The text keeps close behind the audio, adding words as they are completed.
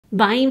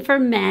Buying for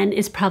men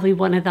is probably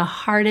one of the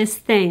hardest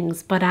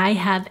things, but I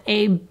have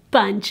a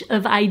bunch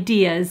of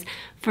ideas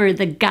for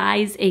the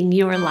guys in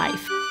your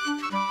life.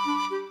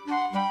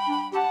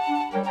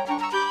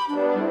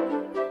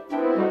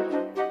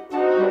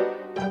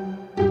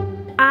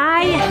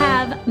 I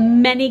have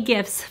many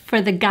gifts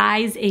for the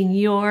guys in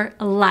your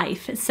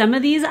life. Some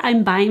of these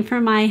I'm buying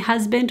for my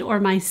husband or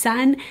my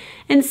son,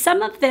 and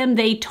some of them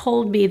they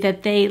told me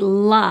that they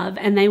love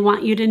and they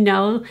want you to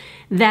know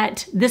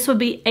that this would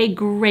be a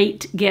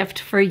great gift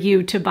for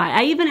you to buy.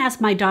 I even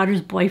asked my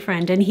daughter's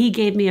boyfriend and he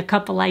gave me a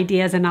couple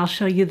ideas, and I'll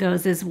show you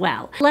those as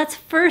well. Let's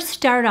first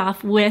start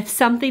off with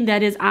something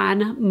that is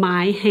on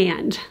my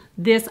hand.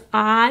 This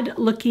odd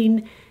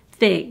looking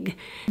thing.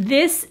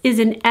 This is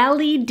an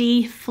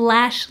LED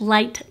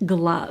flashlight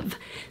glove.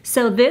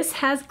 So this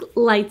has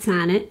lights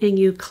on it, and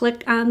you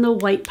click on the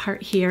white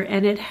part here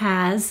and it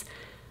has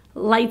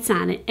lights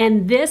on it.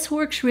 And this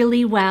works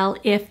really well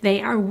if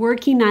they are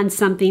working on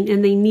something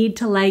and they need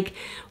to like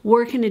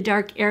work in a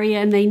dark area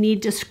and they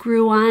need to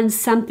screw on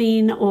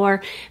something,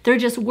 or they're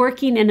just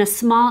working in a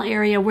small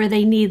area where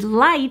they need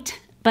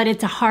light, but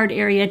it's a hard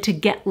area to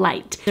get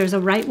light. There's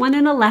a right one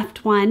and a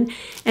left one,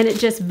 and it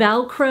just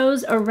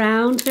Velcros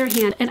around their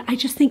hand. And I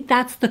just think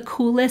that's the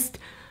coolest,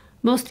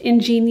 most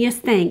ingenious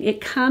thing.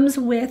 It comes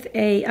with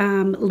a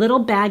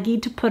little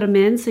baggie to put them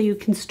in so you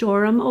can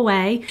store them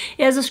away.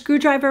 It has a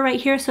screwdriver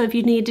right here, so if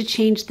you need to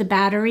change the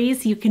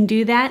batteries, you can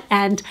do that.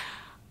 And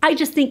I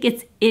just think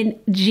it's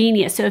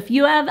ingenious. So if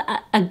you have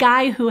a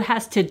guy who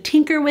has to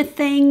tinker with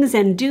things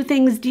and do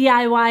things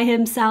DIY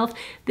himself,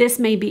 this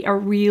may be a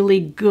really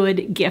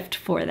good gift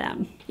for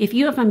them. If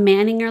you have a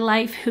man in your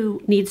life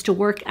who needs to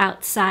work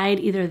outside,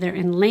 either they're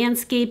in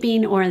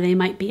landscaping or they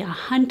might be a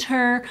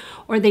hunter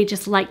or they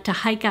just like to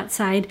hike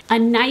outside, a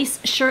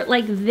nice shirt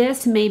like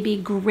this may be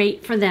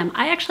great for them.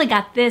 I actually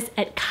got this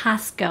at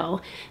Costco,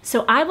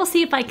 so I will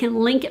see if I can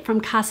link it from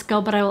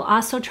Costco, but I will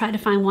also try to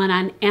find one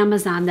on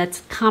Amazon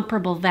that's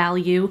comparable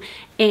value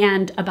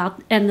and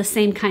the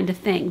same kind of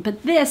thing.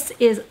 But this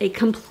is a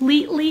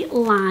completely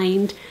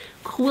lined,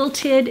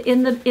 quilted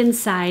in the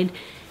inside,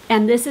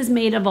 and this is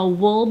made of a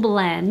wool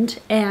blend,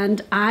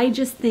 and I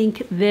just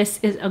think this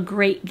is a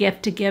great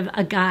gift to give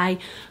a guy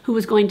who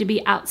is going to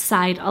be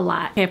outside a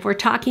lot. If we're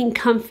talking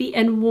comfy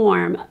and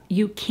warm,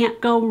 you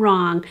can't go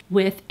wrong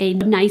with a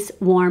nice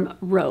warm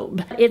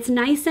robe. It's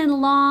nice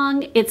and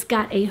long, it's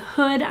got a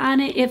hood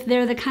on it if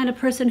they're the kind of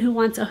person who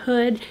wants a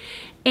hood,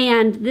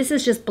 and this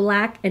is just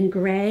black and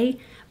gray.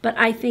 But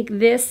I think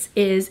this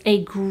is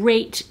a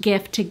great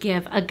gift to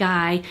give a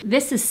guy.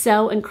 This is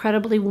so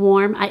incredibly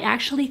warm. I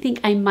actually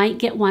think I might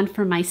get one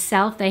for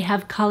myself. They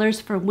have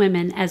colors for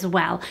women as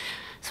well.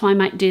 So I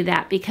might do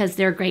that because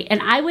they're great. And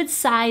I would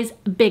size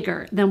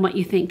bigger than what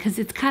you think because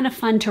it's kind of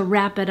fun to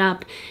wrap it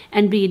up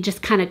and be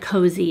just kind of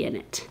cozy in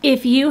it.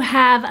 If you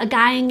have a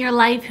guy in your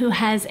life who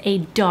has a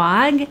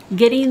dog,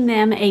 getting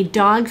them a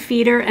dog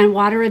feeder and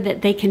water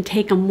that they can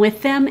take them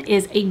with them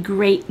is a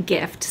great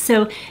gift.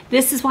 So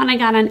this is one I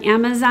got on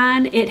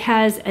Amazon. It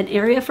has an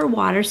area for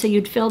water, so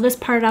you'd fill this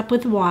part up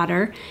with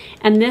water,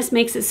 and this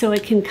makes it so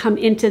it can come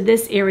into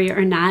this area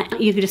or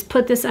not. You could just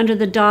put this under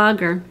the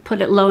dog or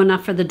put it low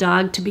enough for the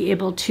dog to be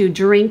able to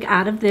drink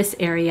out of this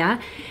area.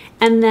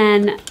 And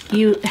then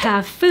you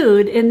have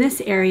food in this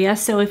area,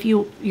 so if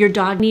your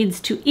dog needs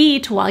to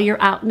eat while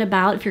you're out and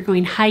about, if you're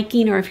going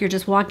hiking or if you're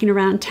just walking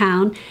around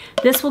town,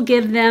 this will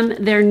give them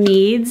their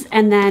needs,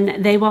 and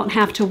then they won't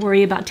have to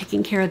worry about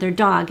taking care of their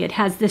dog. It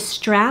has this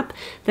strap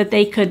that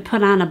they could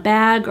put on a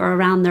bag or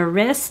around their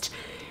wrist,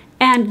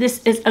 and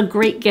this is a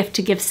great gift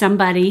to give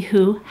somebody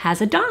who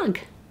has a dog.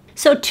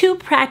 So two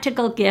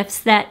practical gifts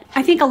that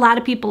I think a lot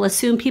of people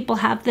assume people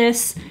have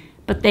this,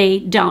 but they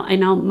don't. I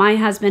know my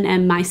husband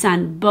and my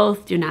son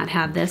both do not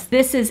have this.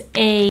 This is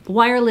a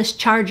wireless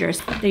charger.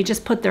 They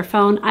just put their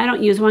phone. I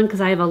don't use one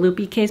because I have a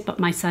loopy case, but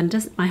my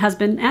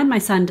husband and my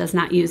son does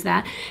not use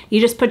that.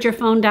 You just put your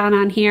phone down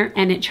on here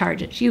and it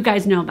charges. You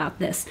guys know about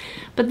this.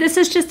 But this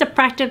is just a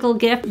practical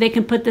gift. They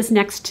can put this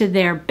next to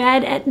their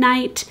bed at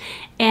night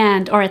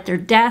or at their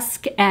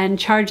desk and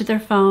charge their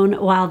phone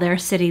while they're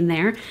sitting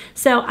there.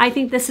 So I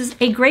think this is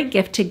a great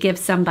gift to give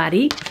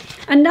somebody.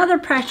 Another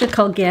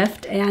practical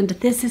gift, and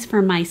this is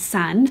for my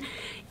son,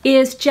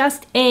 is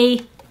just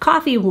a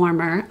coffee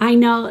warmer. I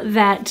know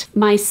that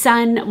my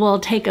son will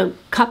take a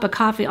cup of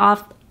coffee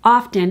off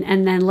often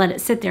and then let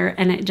it sit there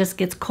and it just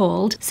gets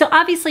cold. So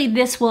obviously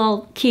this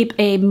will keep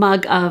a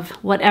mug of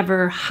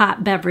whatever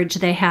hot beverage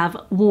they have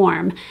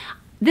warm.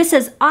 This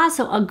is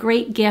also a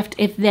great gift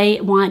if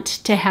they want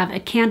to have a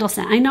candle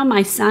scent. I know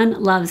my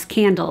son loves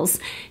candles.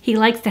 He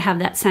likes to have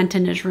that scent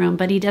in his room,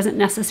 but he doesn't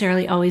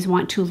necessarily always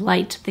want to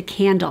light the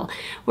candle.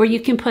 Where you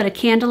can put a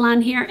candle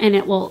on here and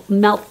it will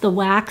melt the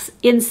wax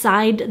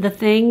inside the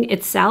thing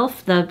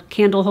itself, the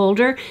candle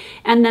holder,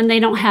 and then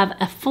they don't have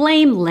a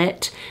flame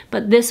lit,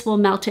 but this will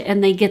melt it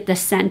and they get the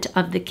scent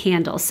of the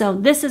candle. So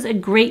this is a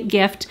great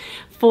gift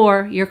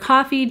for your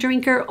coffee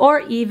drinker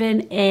or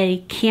even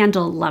a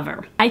candle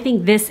lover. I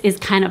think this is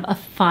kind of a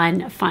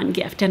fun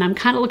gift, and I'm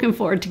kind of looking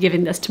forward to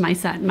giving this to my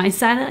son. My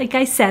son, like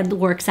I said,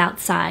 works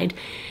outside,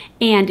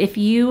 And if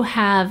you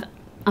have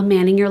a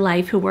man in your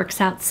life who works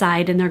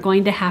outside and they're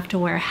going to have to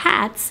wear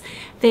hats,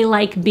 they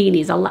like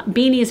beanies.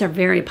 Beanies are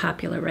very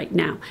popular right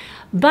now.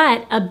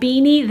 But a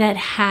beanie that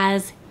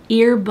has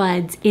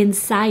earbuds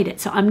inside it.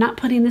 So I'm not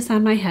putting this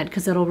on my head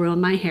because it'll ruin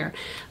my hair.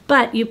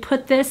 But you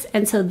put this,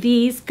 and so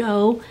these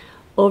go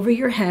over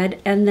your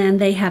head, and then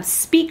they have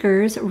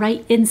speakers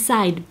right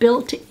inside,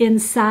 built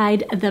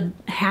inside the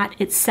hat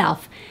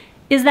itself.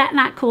 Is that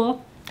not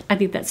cool? I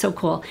think that's so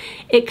cool.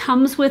 It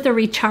comes with a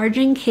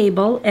recharging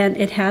cable, and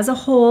it has a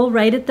hole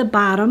right at the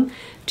bottom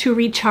to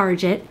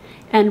recharge it.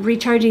 And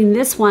recharging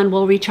this one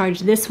will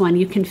recharge this one.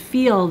 You can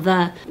feel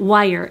the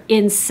wire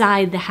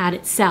inside the hat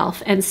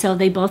itself. And so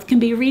they both can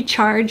be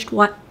recharged.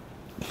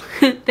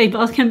 They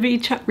both can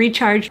be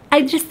recharged.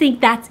 I just think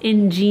that's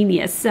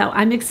ingenious. So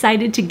I'm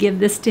excited to give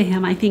this to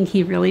him. I think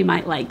he really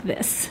might like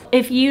this.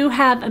 If you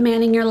have a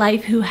man in your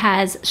life who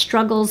has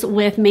struggles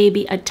with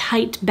maybe a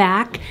tight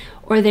back,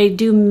 or they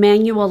do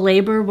manual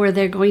labor where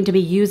they're going to be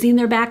using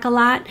their back a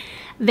lot,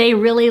 they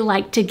really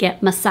like to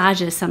get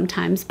massages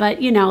sometimes.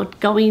 But you know,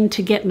 going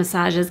to get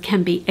massages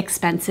can be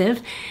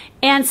expensive.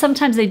 And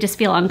sometimes they just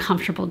feel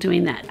uncomfortable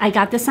doing that. I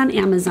got this on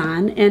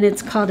Amazon, and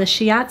it's called a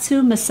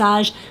shiatsu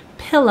massage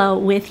pillow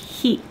with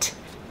heat.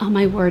 Oh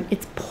my word,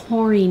 it's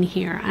pouring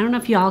here. I don't know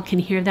if y'all can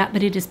hear that,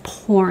 but it is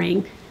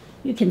pouring.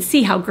 You can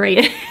see how great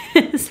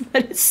it is,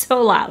 but it's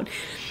so loud.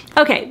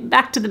 Okay,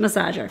 back to the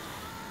massager.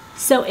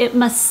 So it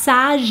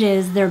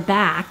massages their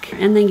back,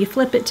 and then you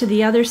flip it to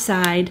the other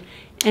side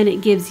and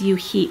it gives you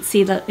heat.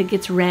 See that it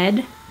gets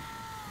red?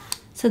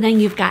 So then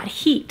you've got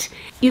heat.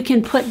 You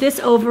can put this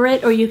over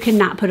it, or you can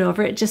not put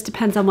over it. It just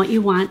depends on what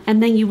you want.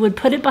 And then you would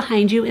put it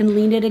behind you and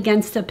lean it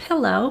against a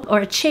pillow or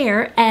a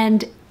chair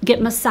and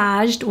get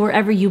massaged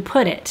wherever you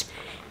put it.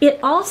 It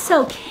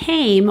also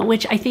came,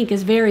 which I think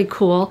is very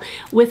cool,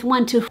 with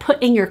one to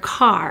put in your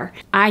car.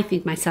 I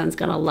think my son's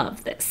gonna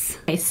love this.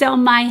 Okay, so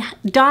my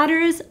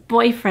daughter's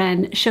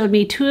boyfriend showed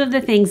me two of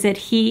the things that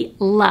he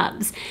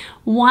loves.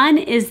 One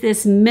is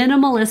this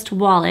minimalist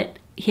wallet.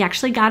 He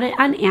actually got it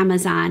on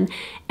Amazon,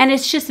 and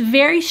it's just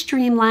very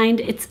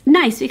streamlined. It's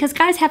nice because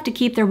guys have to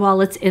keep their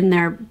wallets in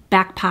their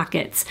back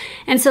pockets,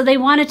 and so they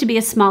want it to be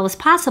as small as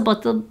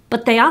possible,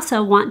 but they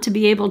also want to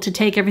be able to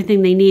take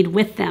everything they need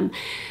with them.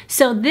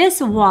 So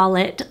this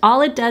wallet, all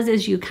it does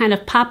is you kind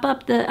of pop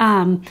up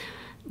the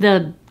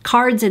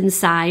cards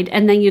inside,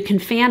 and then you can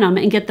fan them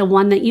and get the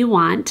one that you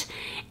want.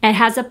 It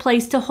has a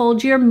place to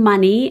hold your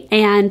money,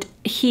 and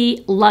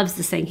he loves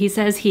this thing. He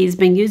says he's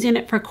been using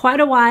it for quite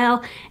a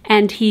while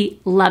and he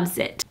loves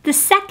it. The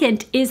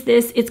second is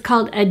this, it's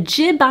called a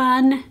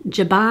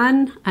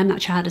Jiban, I'm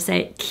not sure how to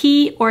say it,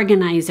 key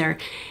organizer.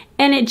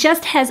 And it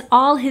just has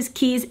all his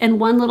keys in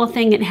one little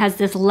thing. It has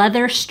this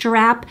leather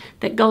strap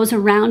that goes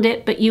around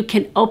it, but you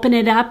can open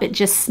it up. It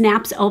just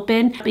snaps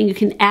open, and you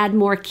can add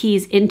more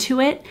keys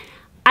into it.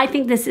 I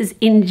think this is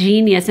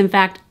ingenious. In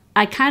fact,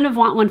 I kind of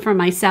want one for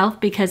myself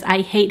because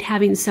I hate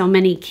having so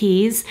many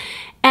keys.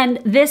 And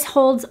this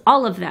holds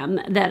all of them,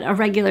 that a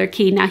regular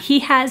key. Now he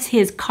has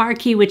his car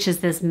key, which is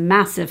this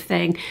massive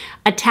thing,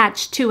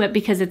 attached to it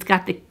because it's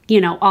got the,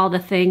 you know, all the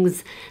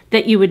things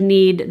that you would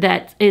need.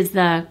 That is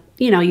the,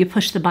 you know, you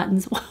push the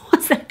buttons.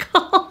 What's that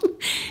called?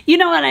 You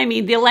know what I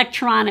mean? The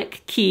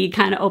electronic key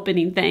kind of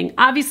opening thing.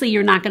 Obviously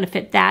you're not going to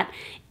fit that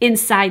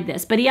inside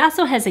this, but he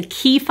also has a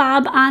key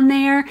fob on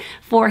there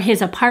for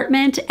his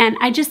apartment, and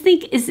I just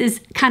think this is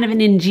kind of an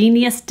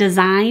ingenious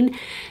design.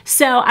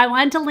 So I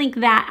wanted to link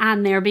that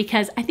on there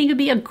because I think it'd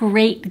be a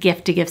great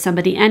gift to give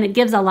somebody, and it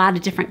gives a lot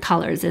of different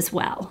colors as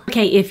well.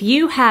 Okay, if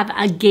you have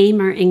a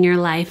gamer in your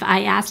life,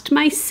 I asked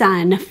my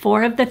son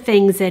 4 of the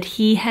things that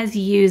he has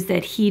used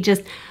that he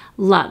just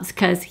loves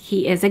because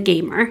he is a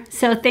gamer.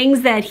 So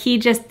things that he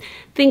just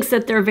thinks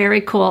that they're very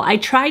cool. I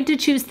tried to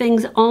choose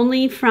things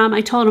only from,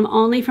 I told him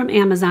only from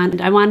Amazon.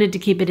 I wanted to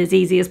keep it as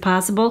easy as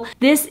possible.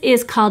 This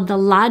is called the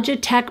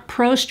Logitech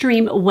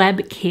ProStream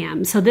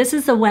webcam. So this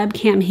is the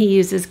webcam he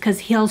uses because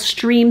he'll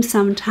stream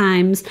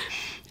sometimes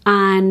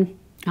on,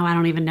 oh, I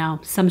don't even know,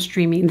 some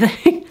streaming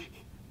thing.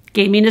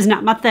 Gaming is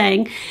not my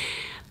thing.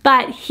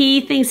 But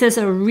he thinks it's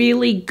a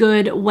really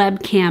good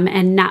webcam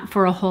and not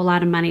for a whole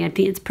lot of money. I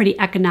think it's pretty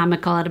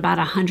economical at about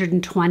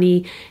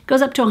 120,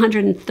 goes up to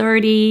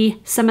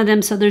 130, some of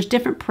them. So there's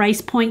different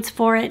price points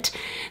for it.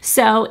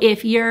 So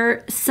if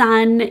your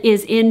son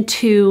is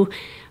into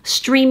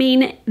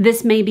streaming,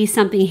 this may be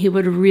something he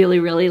would really,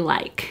 really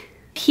like.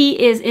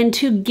 He is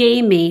into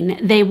gaming.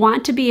 They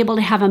want to be able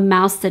to have a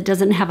mouse that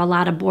doesn't have a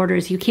lot of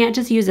borders. You can't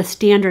just use a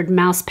standard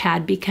mouse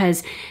pad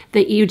because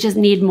you just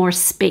need more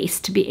space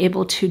to be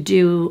able to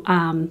do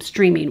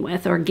streaming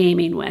with or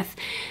gaming with.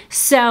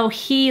 So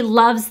he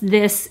loves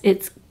this.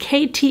 It's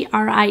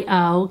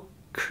KTRIO.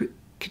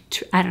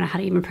 I don't know how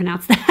to even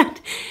pronounce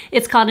that.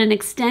 It's called an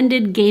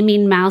extended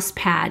gaming mouse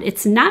pad.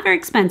 It's not very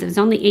expensive. It's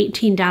only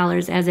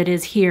 $18 as it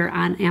is here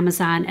on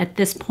Amazon at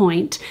this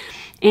point.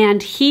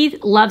 And he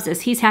loves this.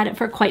 He's had it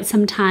for quite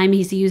some time.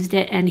 He's used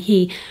it and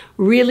he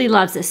really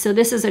loves this. So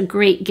this is a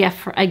great gift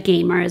for a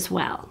gamer as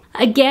well.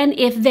 Again,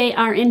 if they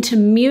are into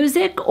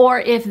music or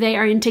if they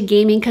are into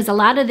gaming, because a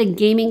lot of the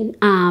gaming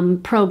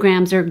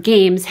programs or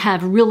games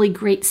have really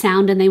great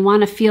sound and they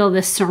want to feel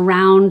the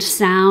surround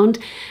sound.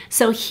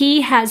 So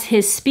he has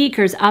his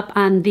speakers up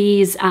on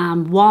these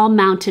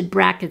wall-mounted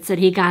brackets that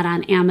he got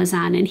on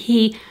Amazon, and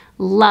he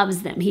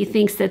loves them. He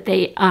thinks that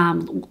they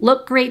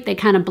look great. They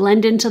kind of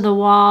blend into the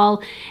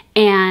wall,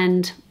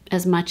 and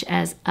as much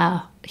as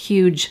a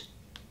huge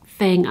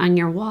thing on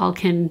your wall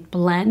can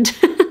blend.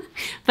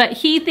 But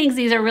he thinks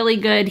these are really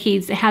good.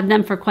 He's had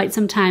them for quite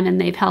some time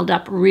and they've held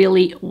up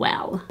really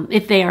well.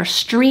 If they are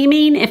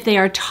streaming, if they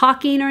are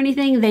talking or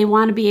anything, they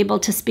want to be able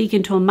to speak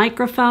into a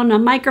microphone. Now,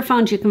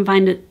 microphones, you can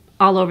find it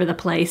all over the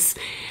place.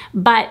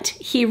 But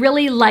he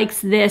really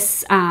likes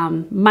this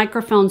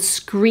microphone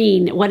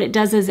screen. What it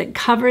does is it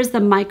covers the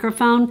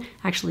microphone,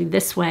 actually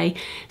this way,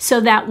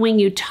 so that when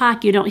you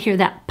talk, you don't hear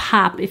that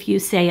pop. If you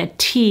say a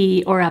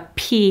T or a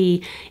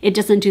P, it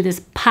doesn't do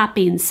this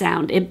popping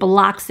sound. It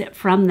blocks it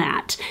from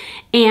that.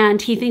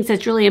 And he thinks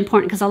that's really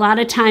important because a lot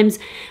of times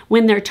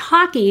when they're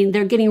talking,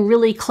 they're getting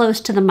really close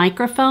to the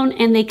microphone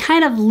and they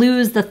kind of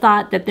lose the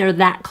thought that they're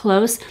that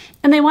close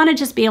and they want to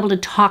just be able to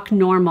talk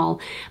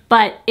normal.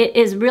 But it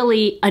is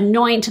really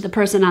annoying to the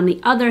person on the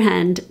other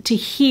end to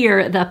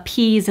hear the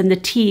P's and the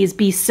T's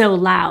be so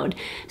loud.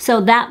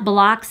 So that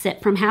blocks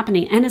it from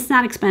happening. And it's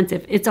not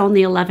expensive. It's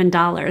only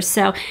 $11.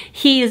 So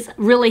he's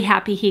really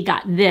happy he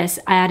got this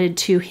added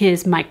to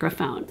his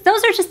microphone.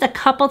 Those are just a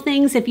couple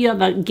things if you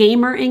have a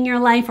gamer in your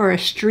life or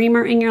a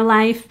streamer in your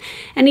life,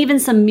 and even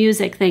some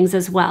music things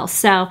as well.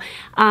 So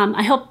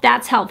I hope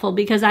that's helpful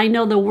because I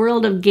know the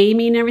world of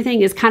gaming and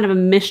everything is kind of a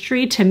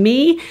mystery to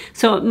me.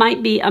 So it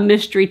might be a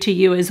mystery to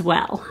you as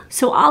well.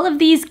 So all of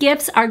these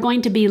gifts are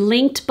going to be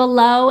linked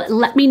below.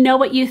 Let me know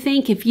what you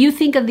think. If you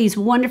think of these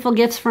wonderful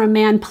gifts for a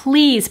man,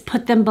 please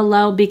put them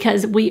below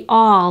because we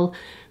all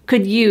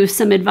could use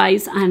some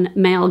advice on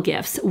male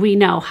gifts. We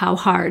know how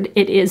hard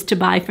it is to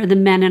buy for the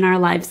men in our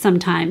lives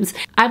sometimes.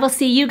 I will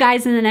see you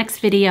guys in the next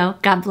video.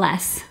 God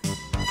bless.